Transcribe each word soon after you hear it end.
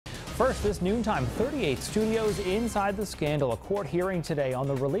First, this noontime, 38 studios inside the scandal. A court hearing today on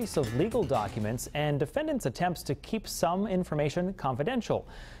the release of legal documents and defendants' attempts to keep some information confidential.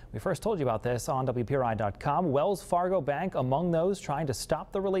 We first told you about this on WPRI.com. Wells Fargo Bank among those trying to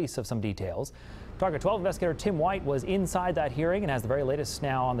stop the release of some details. Target 12 investigator Tim White was inside that hearing and has the very latest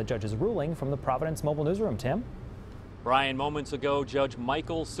now on the judge's ruling from the Providence Mobile Newsroom. Tim? Brian, moments ago, Judge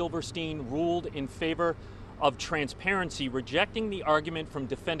Michael Silverstein ruled in favor of transparency, rejecting the argument from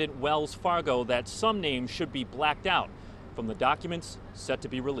defendant Wells Fargo that some names should be blacked out from the documents set to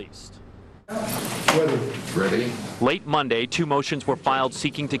be released. Ready? Late Monday, two motions were filed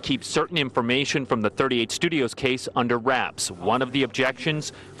seeking to keep certain information from the 38 Studios case under wraps. One of the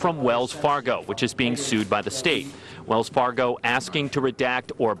objections from Wells Fargo, which is being sued by the state. Wells Fargo asking to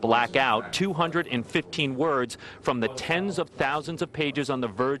redact or black out 215 words from the tens of thousands of pages on the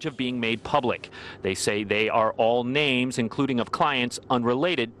verge of being made public. They say they are all names, including of clients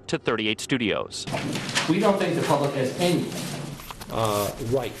unrelated to 38 Studios. We don't think the public has any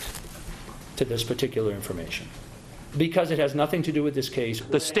right to this particular information, because it has nothing to do with this case.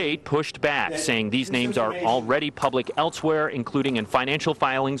 The state pushed back, saying these names are already public elsewhere, including in financial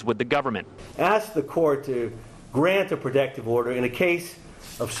filings with the government. Ask the court to grant a protective order in a case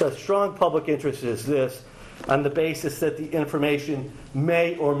of such strong public interest as this on the basis that the information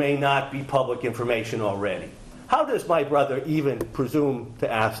may or may not be public information already. How does my brother even presume to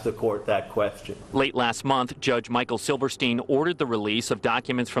ask the court that question? Late last month, Judge Michael Silverstein ordered the release of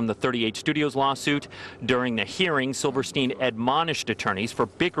documents from the 38 Studios lawsuit. During the hearing, Silverstein admonished attorneys for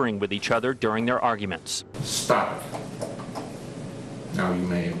bickering with each other during their arguments. Stop it. Now you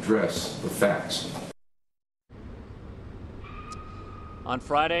may address the facts. On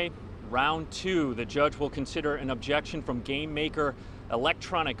Friday, round two, the judge will consider an objection from game maker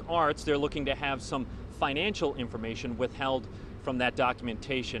Electronic Arts. They're looking to have some financial information withheld from that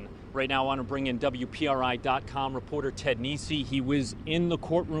documentation. Right now, I want to bring in WPRI.com reporter Ted Nisi. He was in the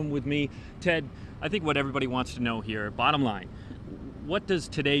courtroom with me. Ted, I think what everybody wants to know here, bottom line, what does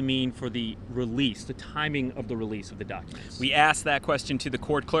today mean for the release, the timing of the release of the documents? We asked that question to the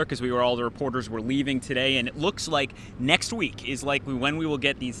court clerk as all the reporters were leaving today, and it looks like next week is likely when we will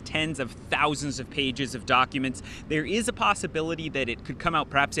get these tens of thousands of pages of documents. There is a possibility that it could come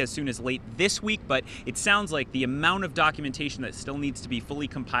out perhaps as soon as late this week, but it sounds like the amount of documentation that still needs to be fully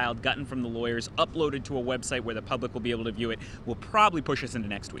compiled, gotten from the lawyers, uploaded to a website where the public will be able to view it, will probably push us into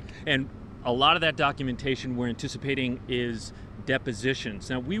next week. And a lot of that documentation we're anticipating is depositions.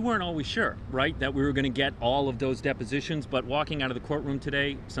 Now, we weren't always sure, right, that we were going to get all of those depositions, but walking out of the courtroom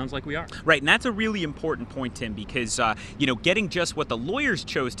today, sounds like we are. Right, and that's a really important point, Tim, because, getting just what the lawyers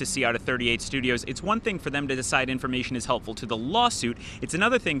chose to see out of 38 Studios, it's one thing for them to decide information is helpful to the lawsuit. It's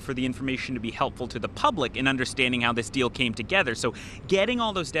another thing for the information to be helpful to the public in understanding how this deal came together. So getting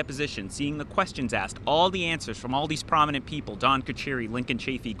all those depositions, seeing the questions asked, all the answers from all these prominent people, Don Kucheri, Lincoln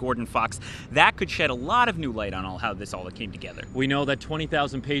Chafee, Gordon Fox, that could shed a lot of new light on how this all came together. We know that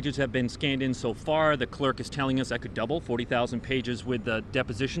 20,000 pages have been scanned in so far. The clerk is telling us that could double 40,000 pages with the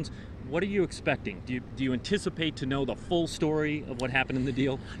depositions. What are you expecting? Do you anticipate to know the full story of what happened in the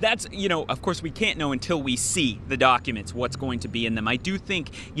deal? That's, of course we can't know until we see the documents, what's going to be in them. I do think,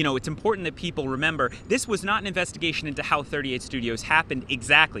 it's important that people remember this was not an investigation into how 38 Studios happened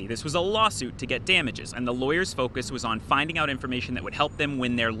exactly. This was a lawsuit to get damages, and the lawyer's focus was on finding out information that would help them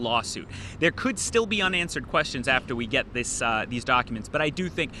win their lawsuit. There could still be unanswered questions after we get these documents, but I do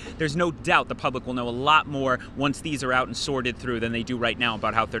think there's no doubt the public will know a lot more once these are out and sorted through than they do right now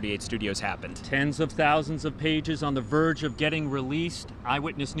about how 38 Studios happened. Tens of thousands of pages on the verge of getting released.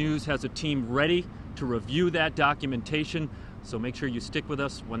 Eyewitness News has a team ready to review that documentation, so make sure you stick with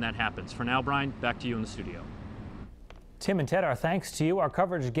us when that happens. For now, Brian, back to you in the studio. Tim and Ted, our thanks to you. Our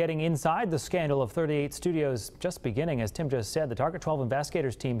coverage getting inside the scandal of 38 Studios just beginning. As Tim just said, the Target 12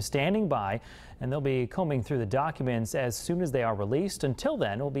 investigators team standing by, and they'll be combing through the documents as soon as they are released. Until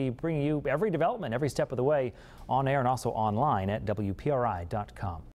then, we'll be bringing you every development, every step of the way on air and also online at WPRI.com.